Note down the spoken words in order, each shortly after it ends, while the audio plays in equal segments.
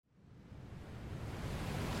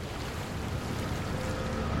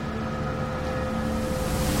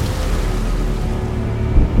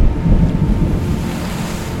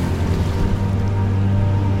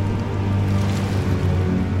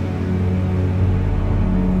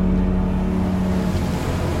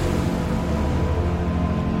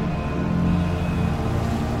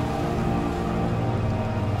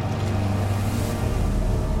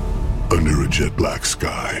jet-black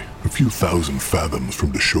sky, a few thousand fathoms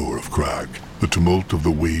from the shore of Crag, the tumult of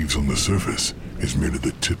the waves on the surface is merely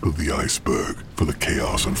the tip of the iceberg for the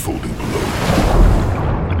chaos unfolding below.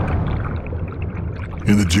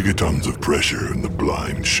 In the gigatons of pressure in the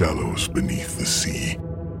blind shallows beneath the sea,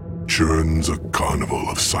 churns a carnival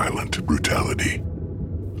of silent brutality,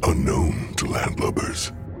 unknown to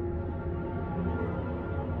landlubbers.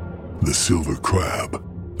 The silver crab,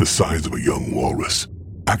 the size of a young walrus,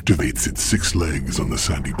 activates its 6 legs on the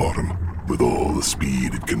sandy bottom with all the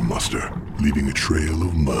speed it can muster, leaving a trail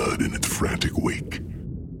of mud in its frantic wake.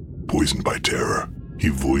 Poisoned by terror, he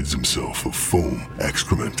voids himself of foam,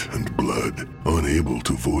 excrement, and blood, unable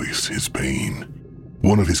to voice his pain.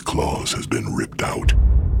 One of his claws has been ripped out,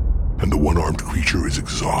 and the one-armed creature is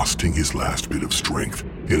exhausting his last bit of strength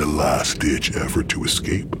in a last-ditch effort to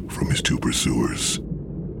escape from his 2 pursuers.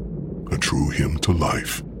 A true hymn to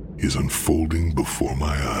life is unfolding before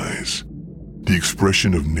my eyes. The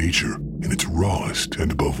expression of nature in its rawest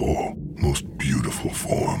and, above all, most beautiful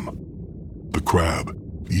form. The crab,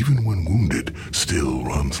 even when wounded, still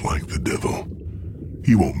runs like the devil.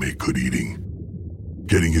 He won't make good eating.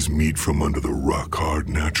 Getting his meat from under the rock-hard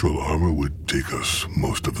natural armor would take us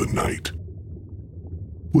most of the night.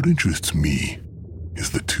 What interests me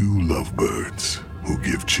is the 2 lovebirds who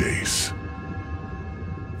give chase.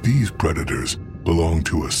 These predators belong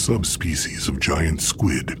to a subspecies of giant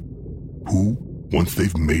squid who, once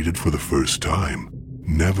they've mated for the first time,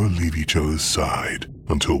 never leave each other's side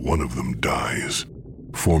until one of them dies,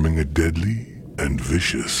 forming a deadly and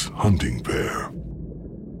vicious hunting pair.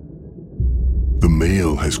 The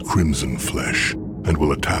male has crimson flesh and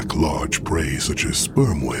will attack large prey such as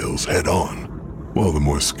sperm whales head-on, while the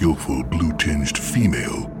more skillful blue-tinged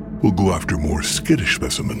female will go after more skittish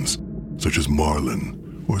specimens such as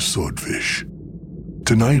marlin or swordfish.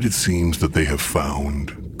 Tonight it seems that they have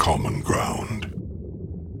found common ground.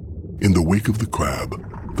 In the wake of the crab,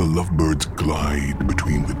 the lovebirds glide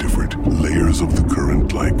between the different layers of the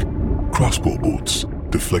current like crossbow bolts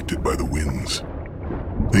deflected by the winds.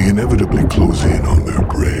 They inevitably close in on their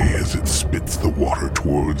prey as it spits the water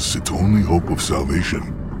towards its only hope of salvation,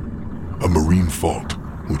 a marine fault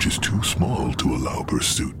which is too small to allow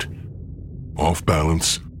pursuit. Off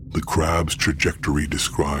balance, the crab's trajectory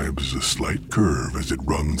describes a slight curve as it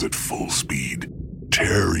runs at full speed,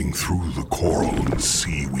 tearing through the coral and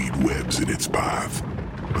seaweed webs in its path,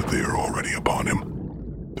 but they are already upon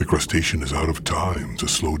him. The crustacean is out of time to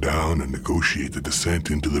slow down and negotiate the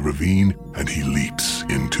descent into the ravine, and he leaps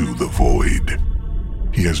into the void.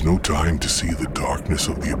 He has no time to see the darkness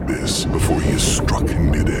of the abyss before he is struck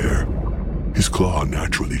in midair. His claw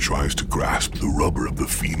naturally tries to grasp the rubber of the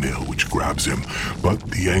female which grabs him, but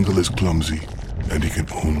the angle is clumsy, and he can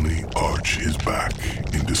only arch his back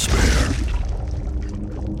in despair.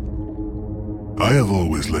 I have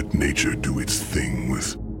always let nature do its thing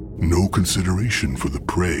with no consideration for the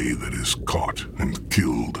prey that is caught and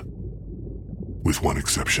killed. With one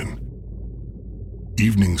exception.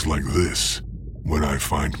 Evenings like this, when I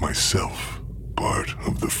find myself part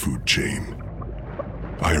of the food chain.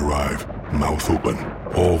 I arrive, mouth open,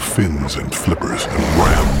 all fins and flippers, and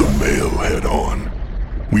ram the male head on.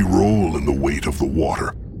 We roll in the weight of the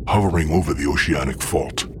water, hovering over the oceanic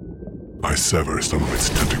fault. I sever some of its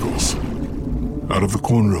tentacles. Out of the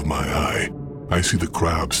corner of my eye, I see the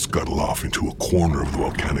crab scuttle off into a corner of the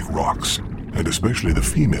volcanic rocks, and especially the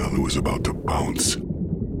female who is about to pounce.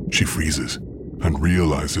 She freezes and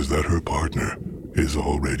realizes that her partner is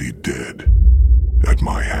already dead at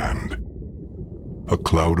my hand. A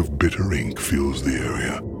cloud of bitter ink fills the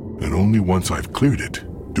area, and only once I've cleared it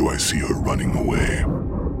do I see her running away.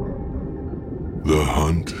 The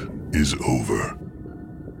hunt is over.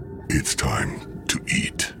 It's time to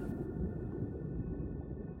eat.